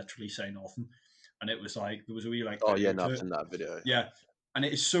podcasts literally say nothing, and it was like there was a wee like oh, yeah, video no, to I've it. seen that video. Yeah. And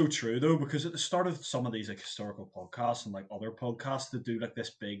it is so true though, because at the start of some of these like historical podcasts and like other podcasts that do like this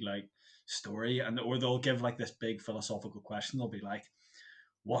big like story and or they'll give like this big philosophical question. They'll be like,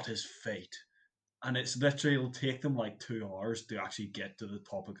 what is fate? And it's literally it'll take them like 2 hours to actually get to the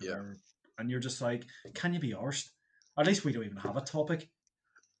topic of Yeah. their and you're just like, can you be arsed? At least we don't even have a topic.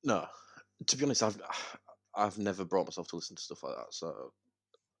 No, to be honest, I've never brought myself to listen to stuff like that. So,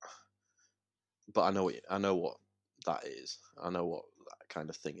 but I know what that is. I know what that kind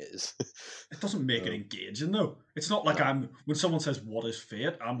of thing is. It doesn't make it um, engaging though. It's not like no, I'm when someone says what is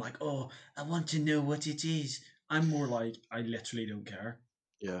fate, I'm like, oh, I want to know what it is. I'm more like I literally don't care.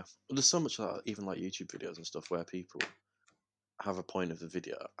 yeah. But there's so much of that, even like YouTube videos and stuff, where people have a point of the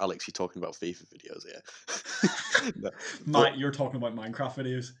video. Alex, you're talking about FIFA videos here. No, but Matt, you're talking about Minecraft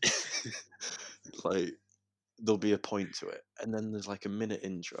videos. like there'll be a point to it, and then there's like a minute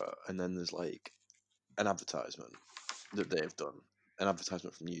intro, and then there's like an advertisement that they've done, an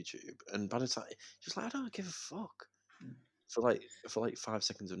advertisement from YouTube, and by the time just like I don't give a fuck. for like 5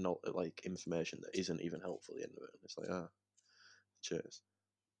 seconds of not like information that isn't even helpful at the end of it. It's like, cheers.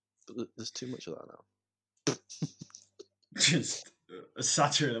 But there's too much of that now. Just a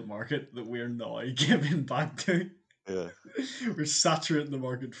saturated market that we're now giving back to. Yeah. We're saturating the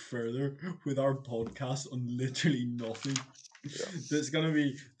market further with our podcast on literally nothing. Yeah. That's gonna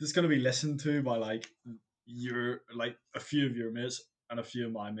be listened to by like a few of your mates and a few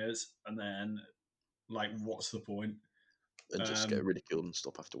of my mates, and then like, what's the point? And just get ridiculed and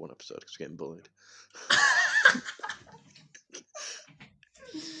stop after one episode because we're getting bullied.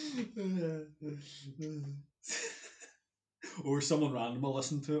 Or someone random will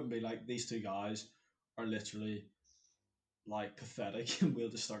listen to it and be like, these two guys are literally like pathetic, and we'll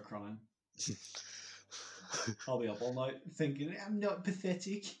just start crying. I'll be up all night thinking, I'm not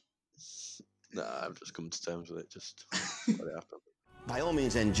pathetic. Nah, I've just come to terms with it. Just let it happen. By all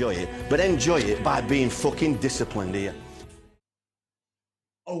means enjoy it, but enjoy it by being fucking disciplined here.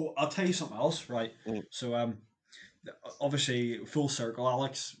 Oh, I'll tell you something else, right? So obviously, full circle,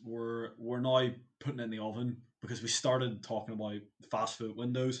 Alex, we're now putting it in the oven because we started talking about fast food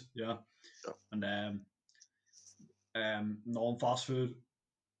windows, yeah. And non-fast food,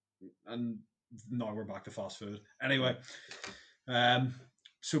 and now we're back to fast food. Anyway,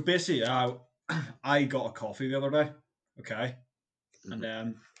 so basically, I got a coffee the other day, okay,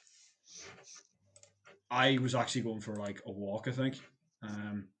 and I was actually going for like a walk, I think.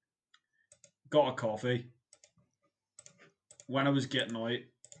 Got a coffee. When I was getting out,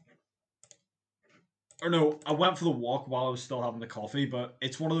 or no, I went for the walk while I was still having the coffee, but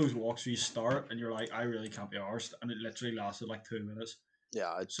it's one of those walks where you start and you're like, I really can't be arsed, and it literally lasted like 2 minutes.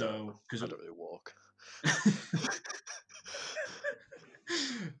 Yeah, I don't really walk.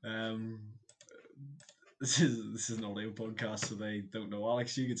 This is an audio podcast, so they don't know.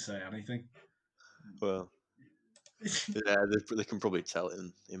 Alex, you could say anything. Well, yeah, they can probably tell it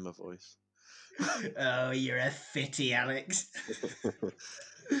in my voice. Oh, you're a fitty, Alex.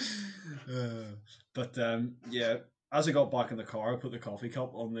 But yeah, as I got back in the car, I put the coffee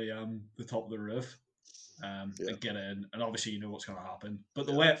cup on the top of the roof and get in, and obviously you know what's going to happen. But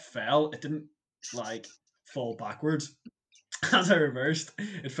the way it fell, it didn't like fall backwards. As I reversed,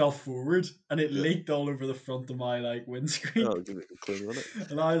 it fell forward and it leaked all over the front of my like windscreen. Oh, give it a clean on it.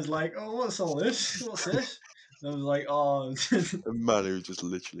 And I was like, "Oh, what's all this? What's this?" And I was like, "Oh." A man who just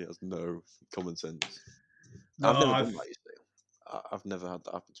literally has no common sense. No, I've never done that. You see, I've never had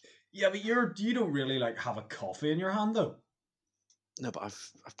that happen to me. Yeah, but you don't really like have a coffee in your hand though. No, but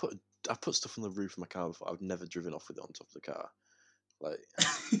I've put stuff on the roof of my car before. I've never driven off with it on top of the car. Like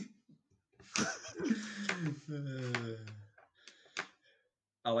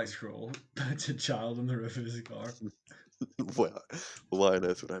Alex Kroll puts a child on the roof of his car. Well, why on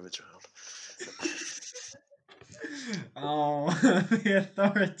earth would I have a child? Oh, the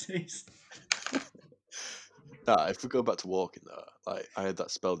authorities. Nah, if we go back to walking though, like I had that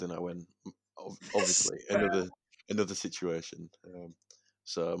spell, didn't I? When obviously another situation.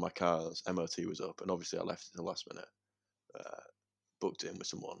 So my car's MOT was up, and obviously I left in the last minute. Booked in with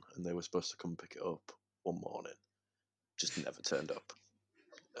someone, and they were supposed to come pick it up one morning. Just never turned up.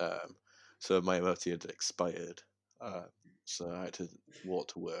 So my MOT had expired. So I had to walk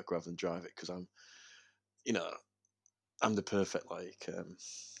to work rather than drive it because I'm the perfect like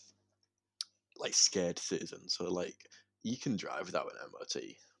scared citizen. So like you can drive without an MOT,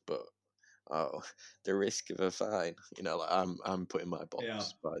 but the risk of a fine, like I'm putting my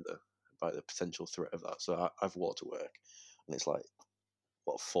box by the potential threat of that. So I've walked to work, and it's like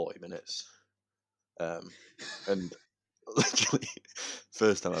 40 minutes, and literally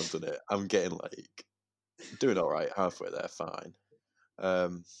first time I've done it, I'm getting like doing all right, halfway there, fine.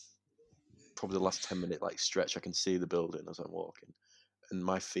 Probably the last 10-minute like stretch, I can see the building as I'm walking, and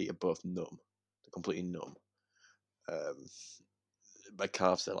my feet are both numb. They're completely numb. My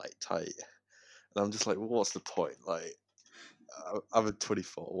calves are like tight, and I'm just like, well, what's the point? Like, I'm a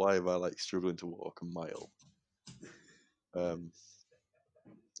 24. Why am I like struggling to walk a mile?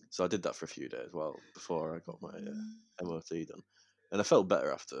 So I did that for a few days, before I got my MOT done, and I felt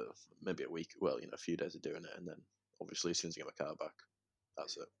better after maybe a week. Well, a few days of doing it, and then obviously as soon as I get my car back,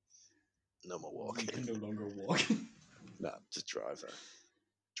 that's it. No more walking. You can no longer walk. Nah, just drive there.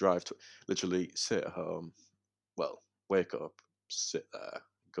 Drive to literally sit at home. Well, wake up, sit there,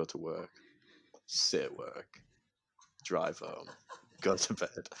 go to work, sit at work, drive home, go to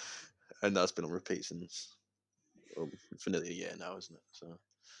bed, and that's been on repeat since for nearly a year now, isn't it? So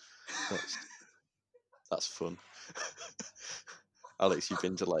that's fun. Alex, you've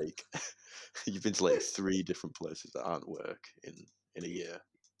been to like 3 different places that aren't work in a year.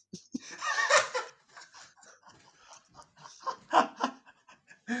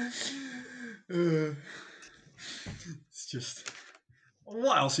 just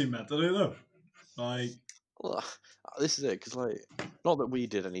what else are you meant to do though? Like, Well, this is it, because like, not that we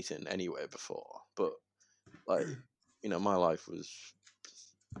did anything anywhere before, but like, my life was,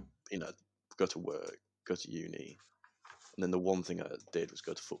 go to work, go to uni, and then the one thing I did was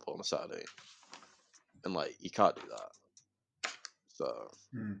go to football on a Saturday, and like, you can't do that. So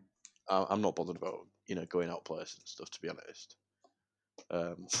I'm not bothered about going out places and stuff, to be honest.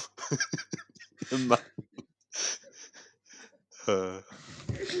 I'd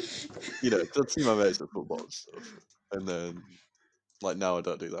see my mates at football and stuff, and then like now I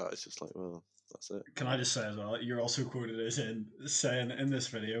don't do that. It's just like, well, that's it. can I just say as well, you're also quoted as in saying in this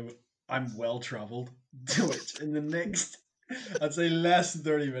video, I'm well travelled, to which in the next, I'd say less than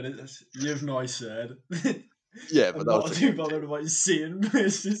 30 minutes, you've now said, Yeah, but I'm that not was too bothered about seeing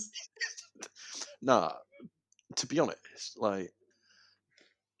places. nah. To be honest, like,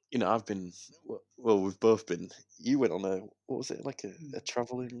 I've been, well, we've both been. You went on what was it, like a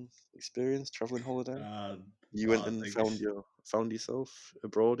traveling experience, traveling holiday? You went and found yourself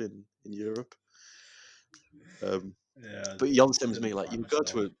abroad in Europe. Yeah, But you're the same as me. didn't Like,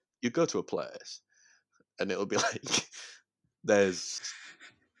 find you go to a place, and it'll be like there's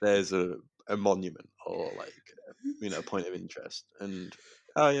a monument or like a point of interest, and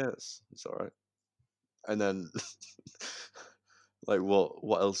yes, it's all right. And then like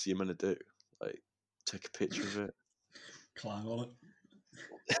what else are you gonna do? Like, take a picture of it? climb on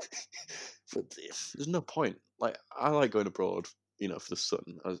it. But there's no point. Like, I like going abroad, for the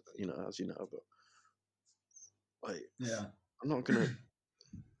sun, as you know, but like, Yeah. I'm not gonna.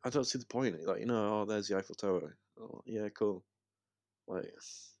 I don't see the point. Like, oh, there's the Eiffel Tower. Oh, yeah, cool. Like,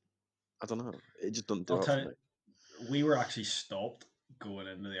 I don't know. It just doesn't do I'll it tell for you, me. we were actually stopped going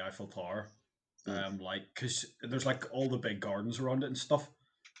into the Eiffel Tower. Like, because there's like all the big gardens around it and stuff,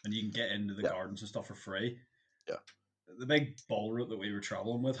 and you can get into the Yeah. gardens and stuff for free. Yeah. The big ball route that we were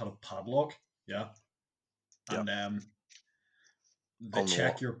traveling with had a padlock. Yeah. And they On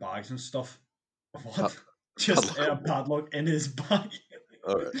check what? your bags and stuff. What? Padlock a on what? padlock in his bag.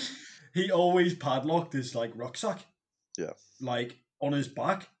 All right. He always padlocked his like rucksack. Yeah. Like on his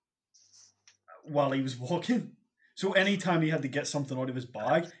back while he was walking. So anytime he had to get something out of his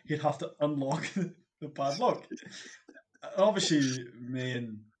bag, he'd have to unlock the padlock. Obviously, me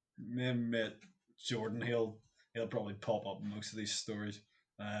and mate Jordan, he'll probably pop up in most of these stories.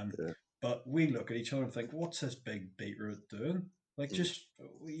 Yeah. But we look at each other and think, what's this big beetroot doing? Like, just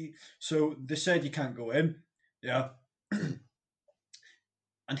so they said you can't go in, yeah.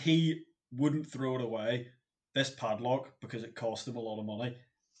 And he wouldn't throw it away, this padlock, because it cost him a lot of money.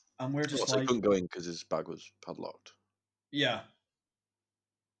 And we're just So he like, couldn't go in because his bag was padlocked. yeah.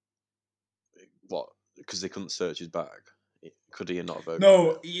 What? Because they couldn't search his bag. Could he not have opened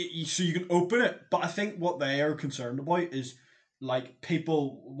No, it? so you can open it, but I think what they are concerned about is like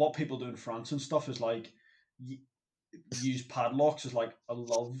what people do in France and stuff is like use padlocks as like a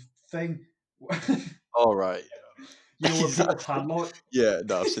love thing. All right. You know, where people padlock Yeah,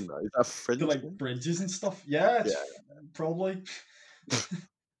 no, I've seen that. Is that French? to like bridges and stuff. Yeah, it's probably.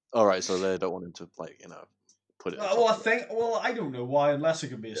 All right, so they don't want him to put it. Well, I don't know why, unless it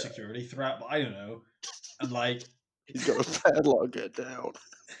could be a security threat, but I don't know. And like, he's got a padlock it down.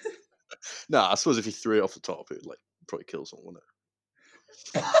 No, I suppose if he threw it off the top, it would probably kill someone, wouldn't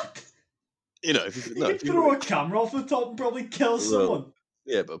it? what? If you throw a camera off the top and probably kill someone.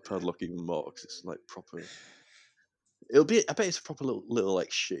 Yeah, but padlock even more because it's like proper. It'll be. I bet it's a proper little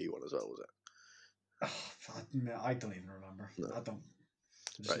like shitty one as well, was it? I don't even remember. No. I don't.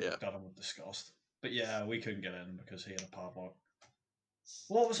 I just looked at him with disgust. But yeah, we couldn't get in because he had a padlock.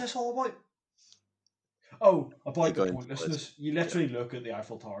 What was this all about? Oh, about the pointlessness. You literally look at the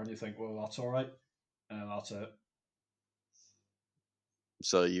Eiffel Tower and you think, well, that's all right. And that's it.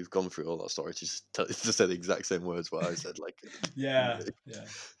 So you've gone through all that story to just say the exact same words what I said, yeah,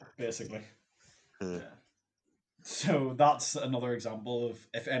 basically. Yeah. So that's another example of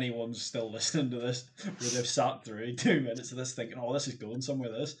if anyone's still listening to this, where they've sat through 2 minutes of this thinking, oh, this is going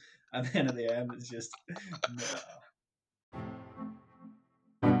somewhere, this, and then at the end it's just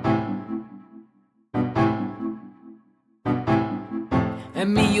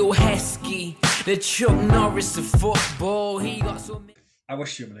Emil Heskey, the Chuck Norris of football. He got so many. I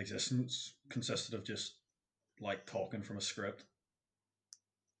wish human existence consisted of just like talking from a script.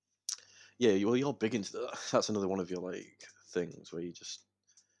 Yeah, well, you're big into that. That's another one of your things where you just.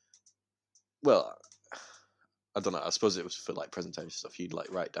 Well, I don't know. I suppose it was for presentation stuff. You'd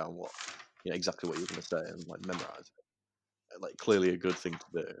write down exactly what you were going to say and memorize it. Clearly a good thing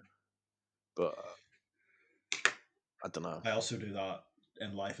to do, but I don't know. I also do that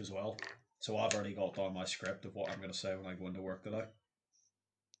in life as well. So I've already got down my script of what I'm going to say when I go into work today.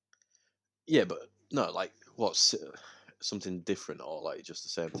 Yeah, but no, like what's something different or like just the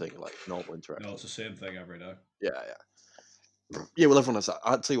same thing, like normal interaction? No, it's the same thing every day. Yeah. Well, everyone has that.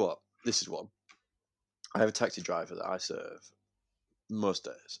 I'll tell you what. This is one. I have a taxi driver that I serve most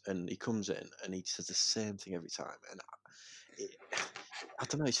days, and he comes in and he says the same thing every time, and I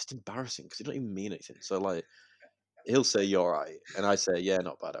don't know. It's just embarrassing because he don't even mean anything. So like, he'll say you're right, and I say yeah,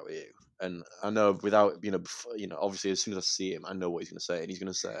 not bad. How are you? And I know without obviously as soon as I see him, I know what he's gonna say, and he's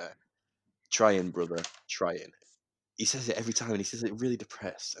gonna say, "Trying, brother, trying." He says it every time, and he says it really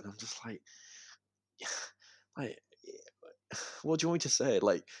depressed, and I'm just like, like, what do you want me to say?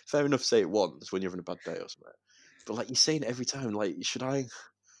 Like, fair enough, say it once when you're having a bad day or something, but like you're saying it every time. Like, should I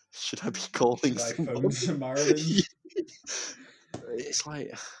be calling Should I someone? phone Samaritans? It's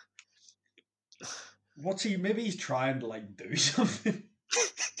like, What's he? Maybe he's trying to like do something.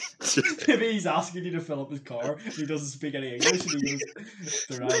 Maybe he's asking you to fill up his car and he doesn't speak any English and he goes,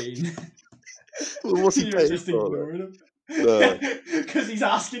 "Trying." well, what's he You're paying just for? ignoring him. No. Because he's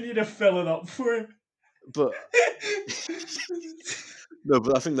asking you to fill it up for him. But no,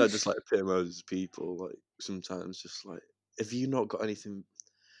 but I think that just like epitomizes people. Like sometimes, just like if you not got anything,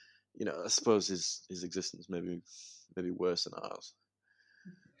 I suppose his existence maybe worse than ours.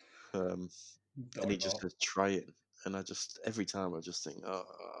 And he just says trying, and I just every time I just think, oh,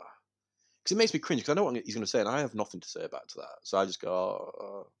 because it makes me cringe because I know what he's going to say, and I have nothing to say back to that. So I just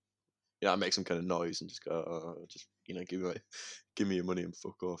go, I make some kind of noise and just go, just give me your money and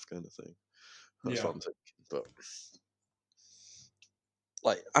fuck off, kind of thing. That's what I'm thinking. But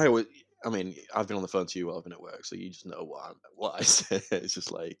like I've been on the phone to you while I've been at work, so you just know what I say. It's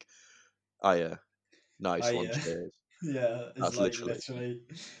just like, nice one, cheers. Yeah, it's That's like literally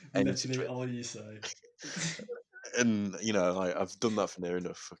all you say. And I've done that for near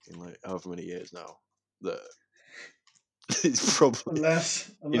enough fucking like however many years now that it's probably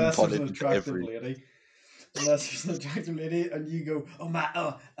unless there's an attractive lady. Unless there's an attractive lady and you go, oh Matt,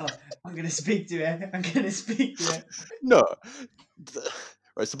 I'm gonna speak to her. I'm gonna speak to her. No.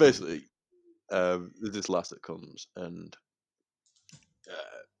 Right, so basically, there's this lass that comes and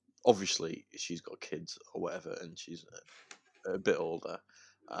obviously she's got kids or whatever, and she's a bit older,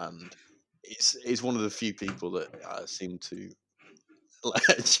 and it's one of the few people that I seem to like.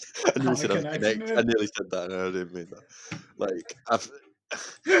 I nearly said I've connect. I nearly said that, and I didn't mean that. Like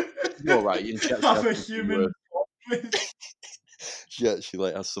you're right. In chat, have a human. She actually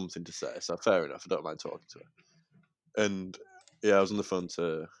like has something to say, so fair enough. I don't mind talking to her. And yeah, I was on the phone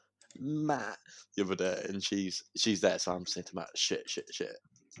to Matt the other day, and she's there, so I'm saying to Matt, shit.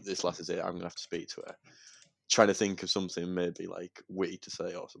 This lass is here. I'm gonna have to speak to her. Trying to think of something maybe like witty to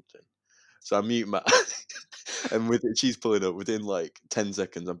say or something. So I mute Matt, and she's pulling up within like 10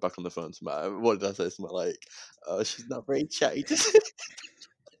 seconds. I'm back on the phone to Matt. What did I say? Something like, "Oh, she's not very chatty."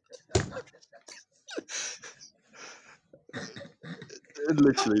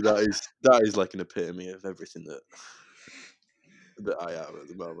 Literally, that is like an epitome of everything that I am at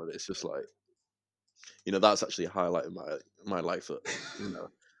the moment. It's just like, that's actually a highlight of my life. That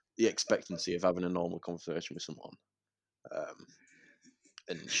the expectancy of having a normal conversation with someone,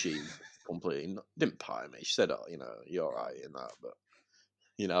 and she completely didn't pie me. She said, "Oh, you're alright," and that, but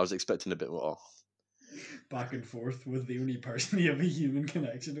I was expecting a bit more back and forth with the only person you have a human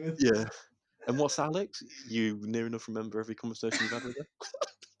connection with. Yeah. And what's Alex? You near enough remember every conversation you've had with her?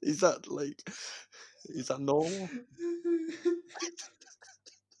 Is that normal?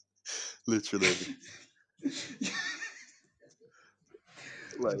 Literally.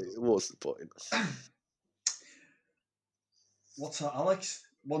 Like, what's the point? What's that, Alex?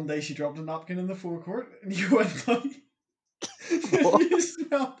 One day she dropped a napkin in the forecourt and you went out. You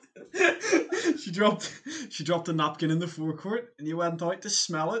smelled it. She dropped a napkin in the forecourt and you went out to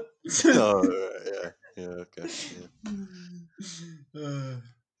smell it. Oh, yeah, okay, yeah.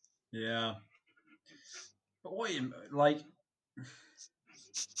 Yeah. But what you like?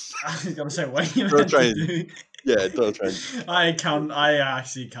 I was gonna say what you meant to do. Yeah, don't try. I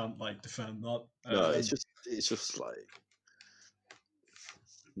actually can't like defend that. No, it's just like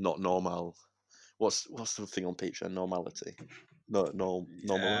not normal. What's the thing on Patreon? Normality. Normal.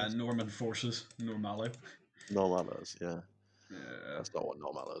 Norman forces normality. Normalos, yeah. Yeah. That's not what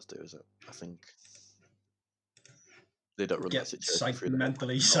normalos do, is it? I think they don't run that situation.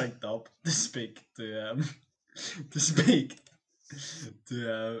 Mentally psyched up to speak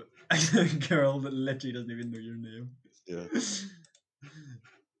to a girl that literally doesn't even know your name. Yeah.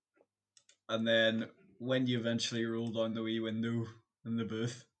 And then when you eventually roll down the wee window in the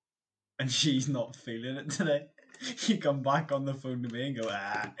booth, and she's not feeling it today, you come back on the phone to me and go,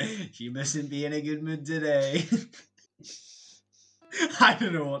 she mustn't be in a good mood today. I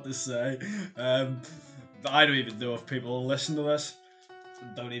don't know what to say. I don't even know if people will listen to this.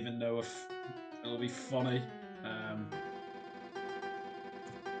 Don't even know if it'll be funny.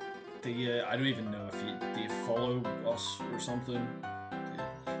 I don't even know if do you follow us or something?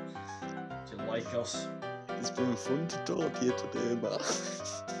 Do you like us? It's been fun to talk to you today, Matt.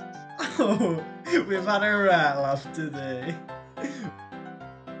 Oh, we've had a right laugh today.